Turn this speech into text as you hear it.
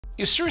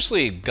You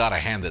seriously gotta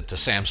hand it to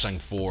Samsung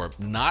for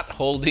not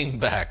holding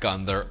back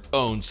on their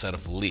own set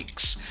of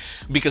leaks.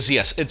 Because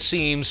yes, it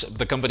seems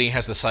the company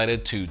has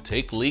decided to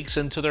take leaks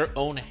into their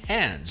own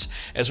hands,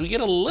 as we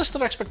get a list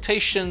of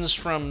expectations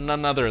from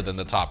none other than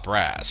the top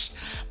brass.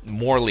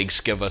 More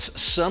leaks give us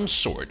some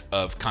sort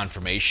of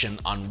confirmation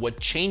on what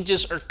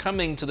changes are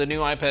coming to the new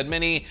iPad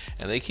mini,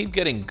 and they keep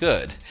getting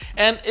good.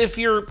 And if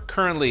you're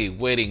currently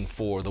waiting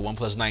for the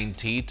OnePlus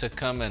 9T to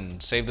come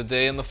and save the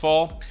day in the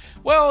fall,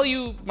 well,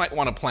 you might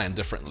want to plan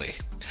differently.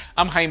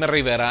 I'm Jaime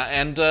Rivera,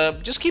 and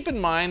just keep in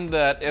mind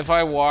that if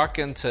I walk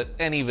into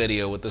any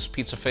video with this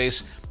pizza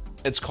face,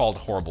 it's called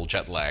horrible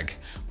jet lag.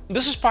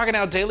 This is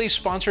Pocketnow Daily,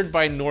 sponsored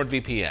by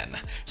NordVPN.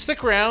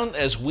 Stick around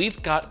as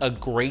we've got a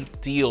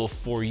great deal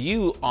for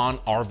you on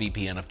our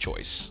VPN of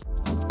choice.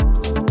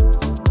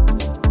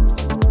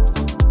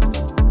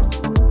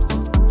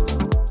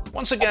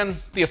 Once again,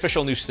 the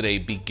official news today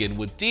begin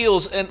with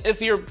deals, and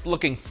if you're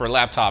looking for a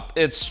laptop,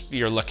 it's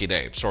your lucky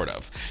day, sort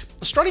of.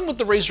 Starting with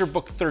the Razer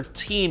Book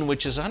 13,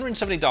 which is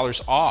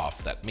 $170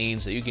 off. That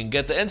means that you can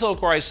get the Intel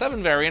Core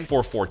i7 variant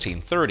for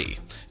 $1,430.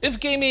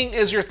 If gaming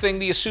is your thing,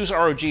 the ASUS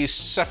ROG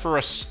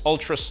Zephyrus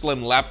Ultra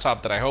Slim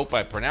laptop that I hope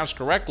I pronounced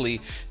correctly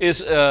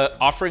is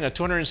offering a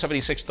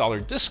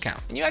 $276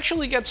 discount. And you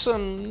actually get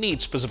some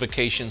neat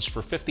specifications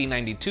for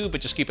 $5092,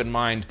 but just keep in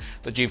mind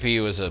the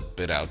GPU is a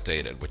bit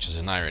outdated, which is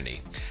an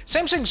irony.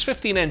 Samsung's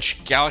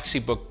 15-inch Galaxy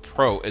Book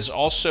Pro is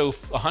also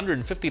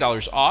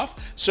 $150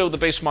 off, so the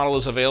base model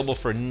is available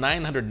for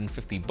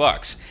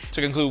 $950.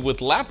 To conclude with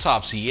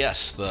laptops,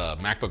 yes, the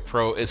MacBook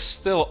Pro is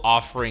still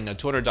offering a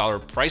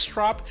 $200 price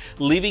drop,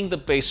 leaving the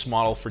base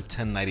model for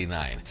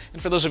 $1,099.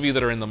 And for those of you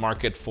that are in the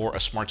market for a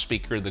smart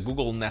speaker, the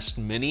Google Nest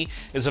Mini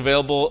is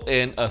available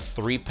in a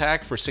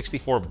 3-pack for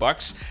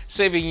 $64,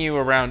 saving you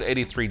around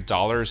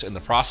 $83 in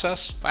the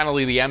process.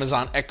 Finally, the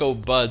Amazon Echo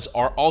Buds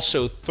are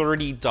also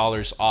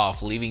 $30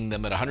 off, leaving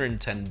them at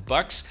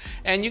 $110,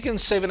 and you can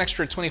save an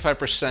extra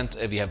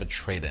 25% if you have a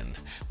trade-in.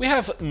 We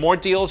have more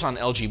deals on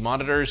LG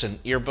monitors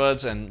and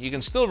earbuds, and you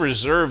can still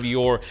reserve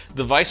your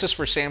devices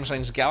for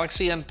Samsung's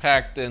Galaxy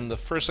Unpacked in the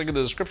first link in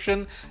the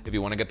description if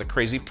you want to get the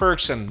crazy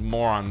perks, and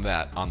more on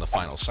that on the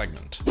final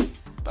segment.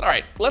 But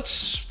alright, let's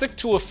stick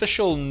to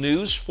official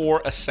news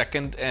for a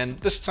second, and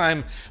this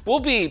time we'll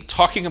be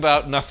talking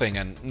about nothing,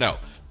 and no.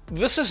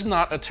 This is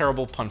not a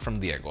terrible pun from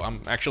Diego. I'm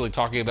actually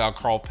talking about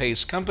Carl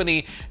Pei's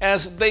company,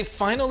 as they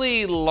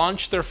finally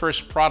launched their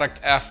first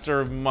product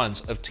after months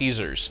of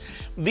teasers.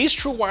 These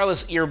true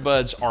wireless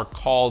earbuds are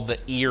called the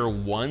Ear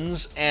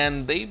Ones,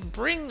 and they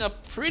bring a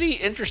pretty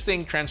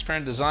interesting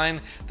transparent design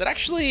that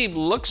actually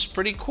looks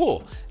pretty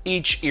cool.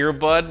 Each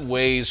earbud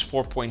weighs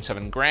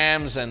 4.7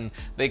 grams, and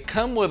they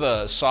come with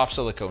a soft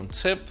silicone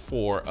tip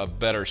for a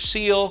better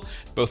seal.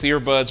 Both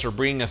earbuds are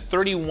bringing a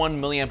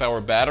 31 milliamp hour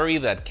battery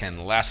that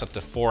can last up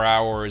to 4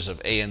 hours of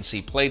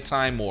ANC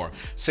playtime or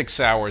 6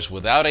 hours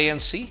without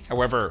ANC.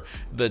 However,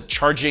 the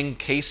charging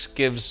case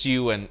gives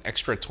you an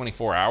extra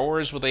 24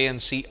 hours with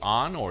ANC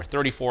on, or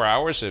 34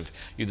 hours if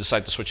you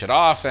decide to switch it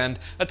off, and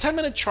a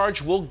 10-minute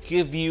charge will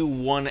give you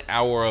 1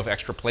 hour of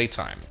extra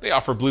playtime. They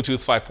offer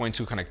Bluetooth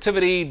 5.2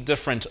 connectivity,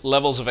 different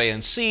levels of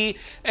ANC,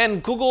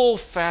 and Google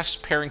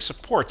Fast Pairing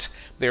support.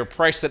 They are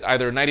priced at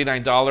either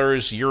 $99,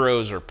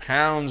 euros, or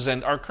pounds,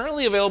 and are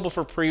currently available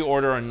for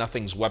pre-order on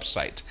Nothing's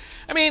website.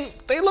 I mean,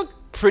 they look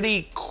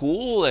pretty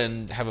cool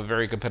and have a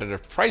very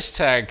competitive price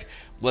tag.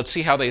 Let's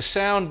see how they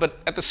sound, but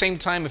at the same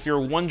time, if you're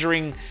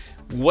wondering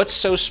what's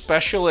so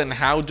special and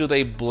how do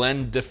they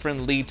blend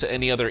differently to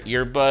any other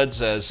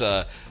earbuds, as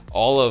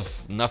all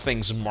of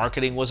Nothing's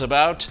marketing was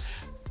about,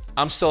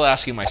 I'm still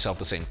asking myself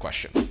the same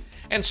question.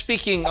 And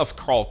speaking of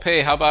Carl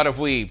Pei, how about if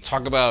we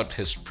talk about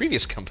his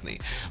previous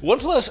company?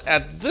 OnePlus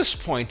at this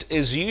point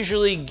is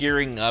usually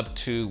gearing up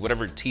to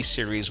whatever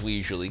T-Series we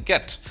usually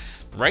get,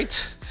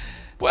 right?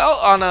 Well,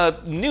 on a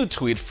new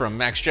tweet from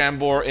Max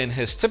Jambor, in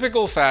his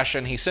typical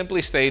fashion, he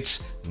simply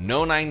states,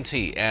 "No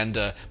 9T," and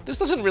this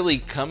doesn't really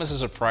come as a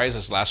surprise,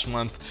 as last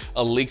month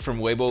a leak from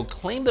Weibo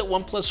claimed that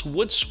OnePlus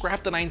would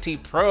scrap the 9T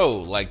Pro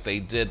like they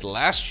did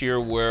last year,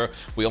 where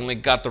we only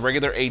got the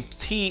regular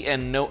 8T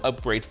and no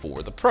upgrade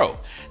for the Pro.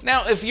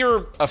 Now, if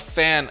you're a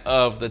fan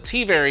of the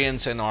T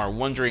variants and are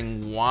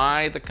wondering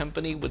why the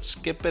company would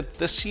skip it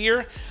this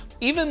year,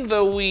 even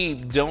though we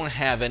don't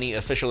have any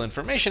official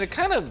information, it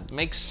kind of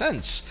makes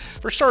sense.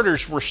 For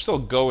starters, we're still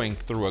going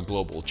through a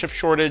global chip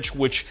shortage,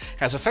 which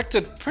has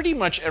affected pretty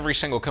much every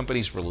single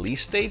company's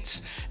release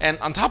dates. And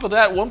on top of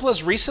that,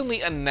 OnePlus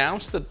recently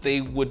announced that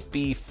they would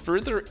be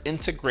further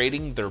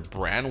integrating their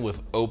brand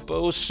with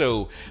Oppo,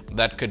 so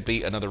that could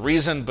be another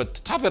reason. But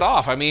to top it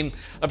off, I mean,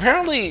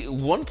 apparently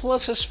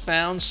OnePlus has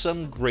found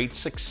some great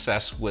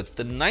success with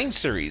the 9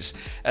 series,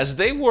 as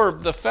they were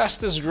the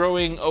fastest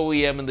growing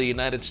OEM in the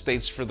United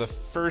States for the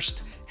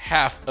first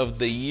half of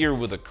the year,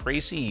 with a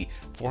crazy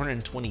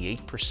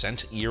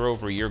 428%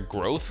 year-over-year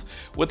growth,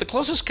 with the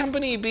closest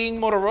company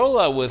being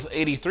Motorola with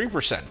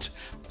 83%.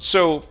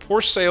 So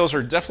poor sales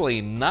are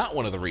definitely not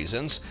one of the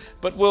reasons,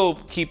 but we'll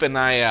keep an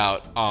eye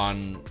out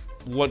on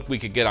what we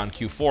could get on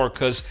Q4,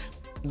 because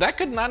that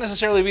could not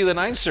necessarily be the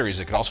 9 series,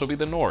 it could also be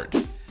the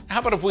Nord. How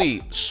about if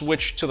we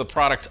switch to the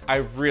product I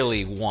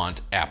really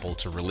want Apple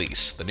to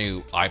release, the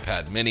new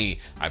iPad Mini,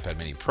 iPad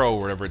Mini Pro,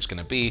 whatever it's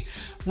going to be.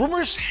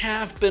 Rumors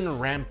have been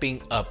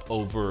ramping up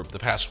over the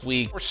past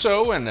week or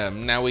so,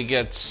 and now we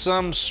get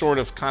some sort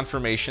of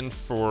confirmation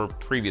for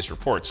previous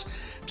reports.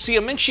 See,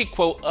 a Minchi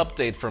quote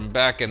update from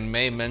back in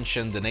May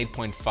mentioned an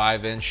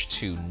 8.5-inch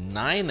to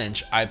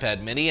 9-inch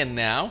iPad Mini, and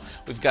now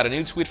we've got a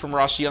new tweet from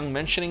Ross Young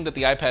mentioning that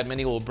the iPad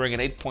Mini will bring an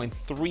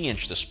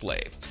 8.3-inch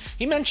display.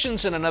 He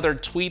mentions in another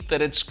tweet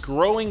that it's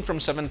growing from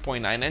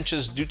 7.9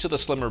 inches due to the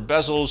slimmer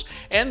bezels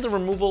and the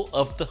removal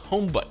of the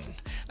home button.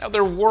 Now,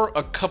 there were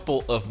a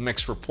couple of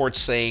mixed reports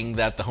saying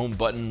that the home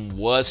button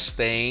was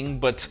staying,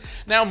 but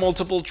now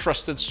multiple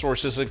trusted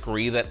sources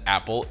agree that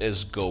Apple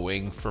is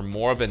going for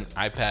more of an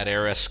iPad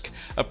Air-esque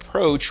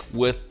approach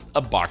with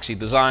a boxy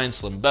design,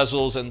 slim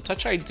bezels, and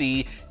Touch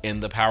ID in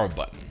the power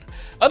button.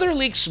 Other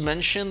leaks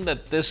mention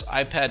that this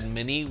iPad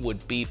Mini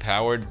would be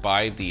powered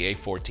by the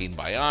A14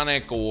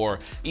 Bionic or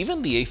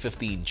even the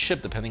A15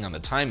 chip, depending on the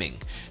timing.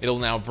 It'll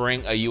now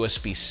bring a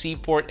USB-C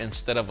port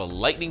instead of a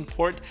Lightning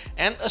port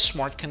and a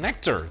smart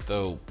connector,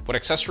 though what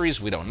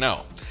accessories we don't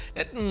know.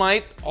 It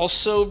might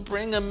also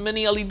bring a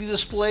mini LED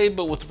display,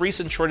 but with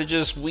recent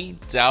shortages, we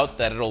doubt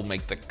that it'll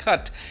make the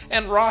cut.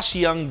 And Ross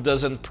Young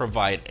doesn't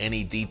provide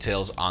any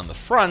details on the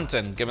front,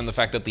 and given the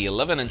fact that the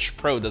 11-inch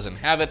Pro doesn't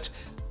have it,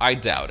 I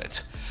doubt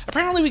it.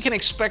 Apparently, we can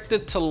expect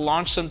it to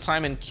launch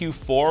sometime in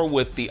Q4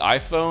 with the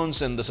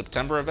iPhones in the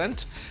September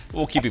event.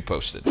 We'll keep you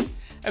posted.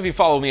 If you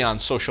follow me on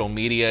social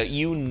media,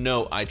 you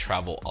know I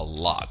travel a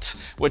lot,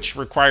 which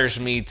requires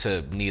me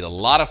to need a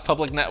lot of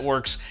public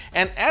networks,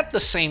 and at the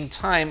same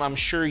time, I'm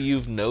sure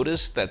you've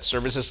noticed that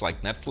services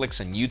like Netflix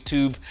and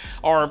YouTube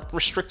are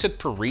restricted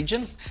per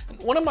region.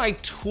 One of my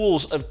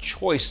tools of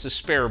choice to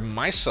spare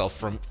myself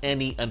from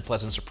any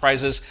unpleasant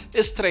surprises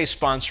is today's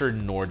sponsor,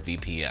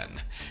 NordVPN.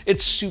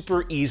 It's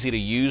super easy to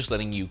use,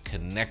 letting you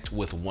connect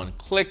with one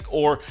click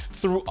or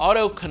through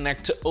auto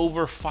connect to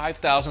over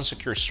 5,000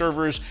 secure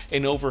servers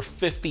in over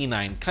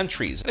 59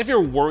 countries. And if you're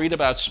worried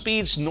about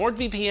speeds,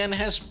 NordVPN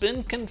has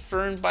been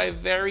confirmed by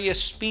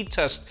various speed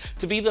tests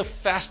to be the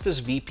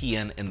fastest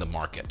VPN in the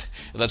market.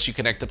 It lets you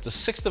connect up to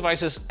 6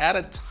 devices at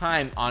a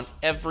time on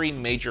every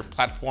major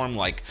platform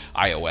like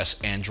iOS,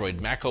 Android,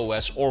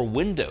 macOS, or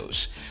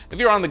Windows. If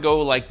you're on the go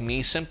like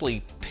me,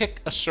 simply pick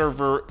a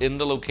server in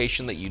the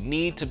location that you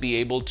need to be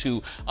able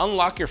to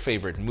unlock your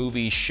favorite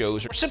movies,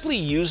 shows, or simply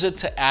use it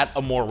to add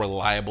a more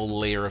reliable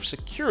layer of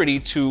security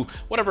to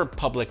whatever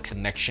public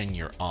connection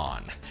you're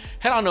on.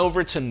 Head on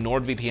over to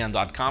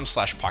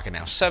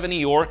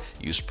nordvpn.com/pocketnow70 or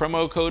use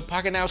promo code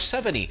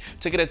pocketnow70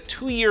 to get a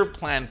 2-year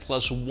plan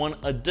plus 1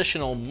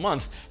 additional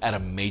month at a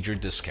major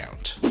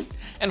discount.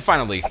 And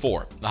finally,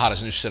 for the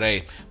hottest news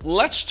today,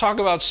 let's talk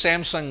about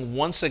Samsung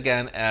once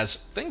again, as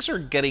things are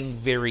getting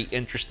very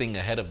interesting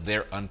ahead of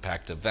their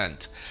Unpacked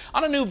event.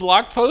 On a new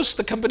blog post,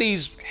 the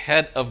company's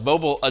head of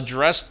mobile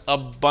addressed a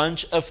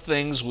bunch of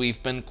things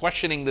we've been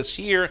questioning this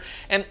year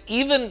and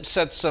even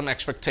set some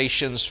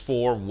expectations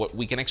for what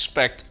we can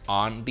expect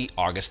on the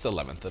August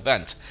 11th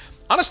event.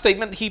 On a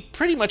statement, he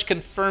pretty much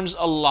confirms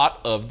a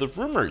lot of the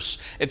rumors.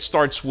 It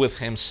starts with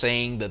him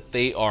saying that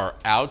they are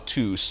out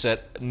to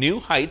set new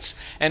heights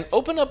and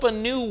open up a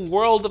new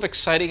world of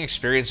exciting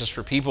experiences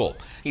for people.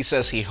 He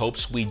says he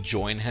hopes we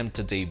join him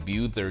to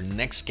debut their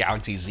next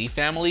Galaxy Z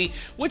family,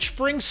 which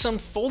brings some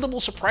foldable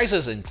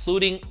surprises,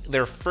 including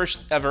their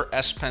first ever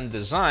S Pen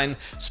design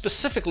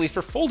specifically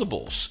for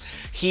foldables.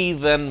 He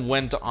then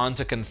went on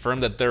to confirm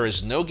that there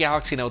is no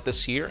Galaxy Note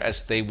this year,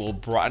 as they will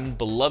broaden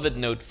beloved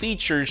Note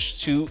features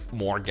to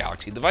more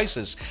Galaxy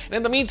devices. And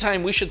in the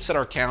meantime, we should set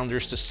our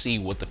calendars to see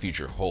what the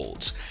future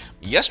holds.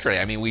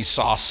 Yesterday, we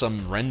saw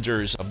some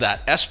renders of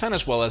that S Pen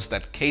as well as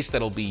that case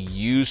that'll be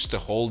used to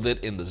hold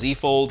it in the Z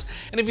Fold.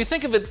 And if you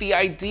think of it, the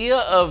idea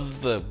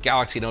of the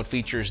Galaxy Note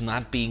features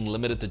not being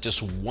limited to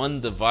just one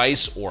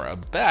device or a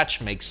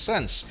batch makes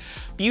sense.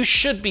 You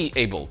should be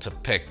able to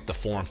pick the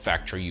form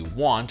factor you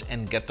want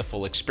and get the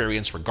full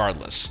experience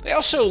regardless. They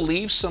also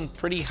leave some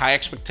pretty high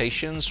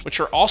expectations, which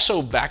are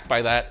also backed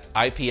by that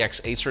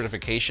IPX8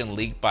 certification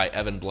leaked by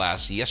Evan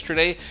Blass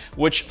yesterday,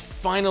 which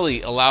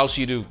finally allows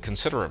you to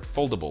consider a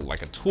foldable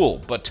like a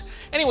tool. But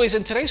anyways,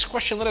 in today's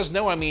question, let us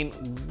know,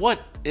 what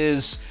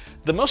is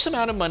the most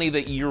amount of money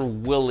that you're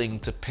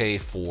willing to pay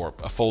for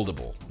a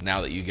foldable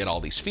now that you get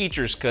all these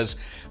features? Because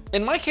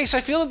in my case,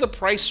 I feel that the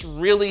price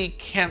really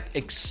can't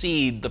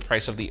exceed the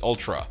price of the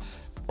Ultra,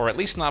 or at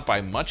least not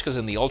by much, because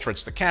in the Ultra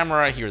it's the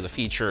camera, here the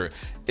feature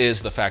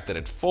is the fact that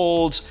it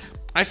folds.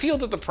 I feel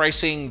that the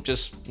pricing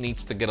just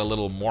needs to get a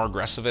little more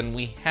aggressive, and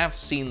we have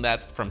seen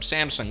that from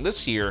Samsung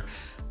this year,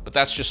 but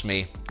that's just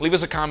me. Leave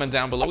us a comment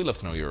down below, we'd love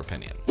to know your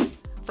opinion.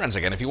 Friends,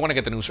 again, if you want to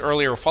get the news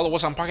earlier, follow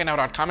us on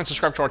Pocketnow.com and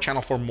subscribe to our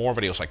channel for more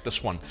videos like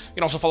this one. You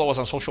can also follow us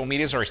on social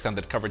medias. Our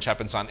extended coverage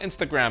happens on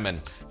Instagram, and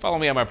follow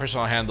me on my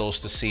personal handles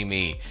to see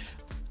me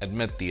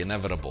admit the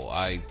inevitable.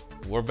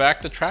 We're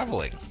back to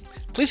traveling.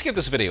 Please give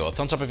this video a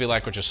thumbs up if you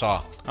like what you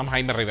saw. I'm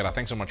Jaime Rivera.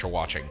 Thanks so much for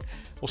watching.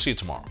 We'll see you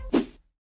tomorrow.